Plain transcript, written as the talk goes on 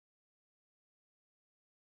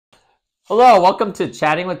Hello, welcome to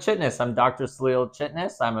Chatting with Chitness. I'm Dr. Salil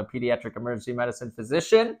Chitness. I'm a pediatric emergency medicine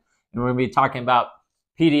physician, and we're going to be talking about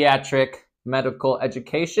pediatric medical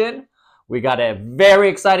education. We got a very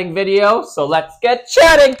exciting video, so let's get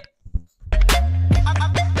chatting.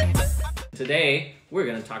 Today, we're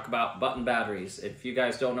going to talk about button batteries. If you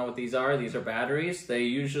guys don't know what these are batteries. They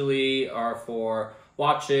usually are for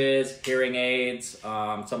watches, hearing aids,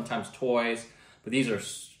 sometimes toys, but these are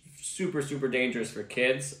super dangerous for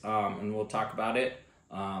kids, and we'll talk about it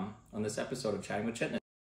on this episode of Chatting with Chitness.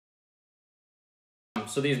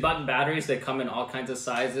 So these button batteries, they come in all kinds of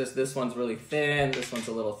sizes. This one's really thin, this one's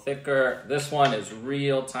a little thicker. This one is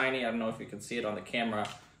real tiny. I don't know if you can see it on the camera.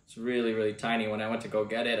 It's really tiny. When I went to go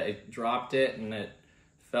get it, I dropped it and it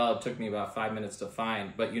fell. It took me about 5 minutes to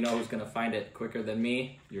find, but you know who's gonna find it quicker than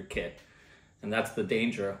me? Your kid. And that's the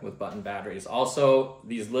danger with button batteries. Also,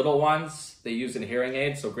 these little ones, they use in hearing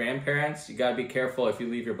aids. So grandparents, you gotta be careful if you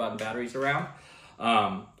leave your button batteries around.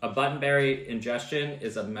 A button battery ingestion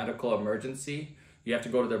is a medical emergency. You have to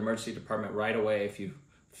go to the emergency department right away if you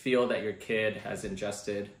feel that your kid has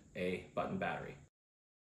ingested a button battery.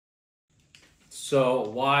 So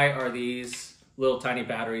why are these little tiny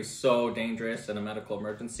batteries so dangerous in a medical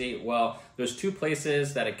emergency? Well, there's two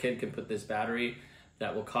places that a kid can put this battery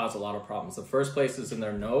that will cause a lot of problems. The first place is in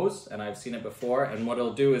their nose, and I've seen it before, and what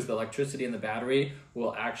it'll do is the electricity in the battery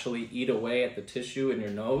will actually eat away at the tissue in your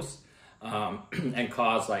nose and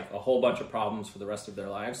cause like a whole bunch of problems for the rest of their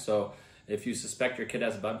lives. So if you suspect your kid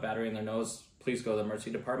has a button battery in their nose, please go to the emergency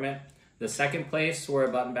department. The second place where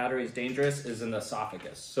a button battery is dangerous is in the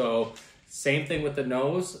esophagus. So same thing with the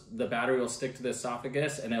nose, the battery will stick to the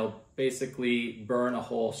esophagus and it'll basically burn a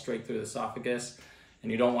hole straight through the esophagus.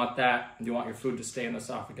 And you don't want that. You want your food to stay in the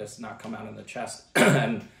esophagus, not come out in the chest.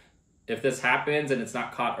 And if this happens and it's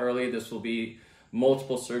not caught early, this will be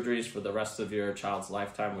multiple surgeries for the rest of your child's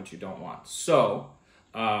lifetime, which you don't want. So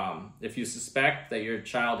if you suspect that your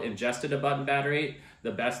child ingested a button battery,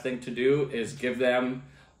 the best thing to do is give them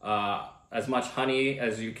as much honey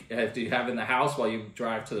as you have in the house while you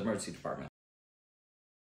drive to the emergency department.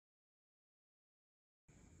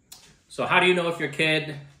 So how do you know if your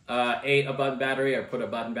kid ate a button battery or put a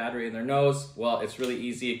button battery in their nose? Well, it's really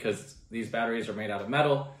easy because these batteries are made out of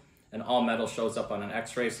metal and all metal shows up on an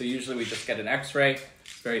x-ray. So usually we just get an x-ray.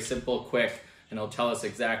 It's very simple, quick, and it'll tell us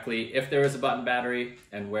exactly if there is a button battery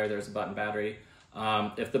and where there's a button battery.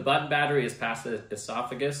 If the button battery is past the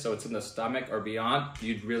esophagus, so it's in the stomach or beyond,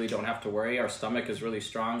 you really don't have to worry. Our stomach is really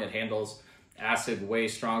strong. It handles acid way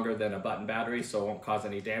stronger than a button battery, so it won't cause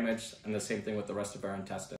any damage. And the same thing with the rest of our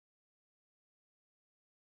intestine.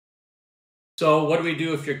 So what do we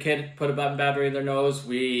do if your kid put a button battery in their nose?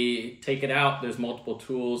 We take it out. There's multiple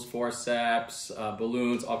tools, forceps,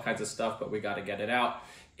 balloons, all kinds of stuff, but we got to get it out.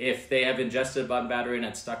 If they have ingested a button battery and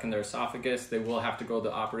it's stuck in their esophagus, they will have to go to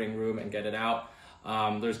the operating room and get it out.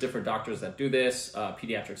 There's different doctors that do this,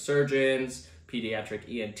 pediatric surgeons, pediatric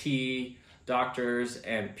ENT doctors,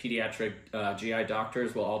 and pediatric GI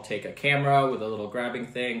doctors will all take a camera with a little grabbing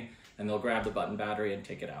thing, and they'll grab the button battery and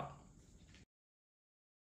take it out.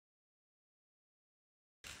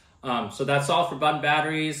 So that's all for button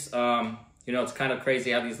batteries. You know, it's kind of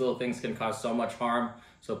crazy how these little things can cause so much harm.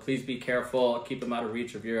 So please be careful, keep them out of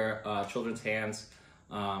reach of your children's hands.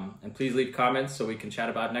 And please leave comments so we can chat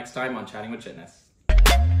about it next time on Chatting with Chitness.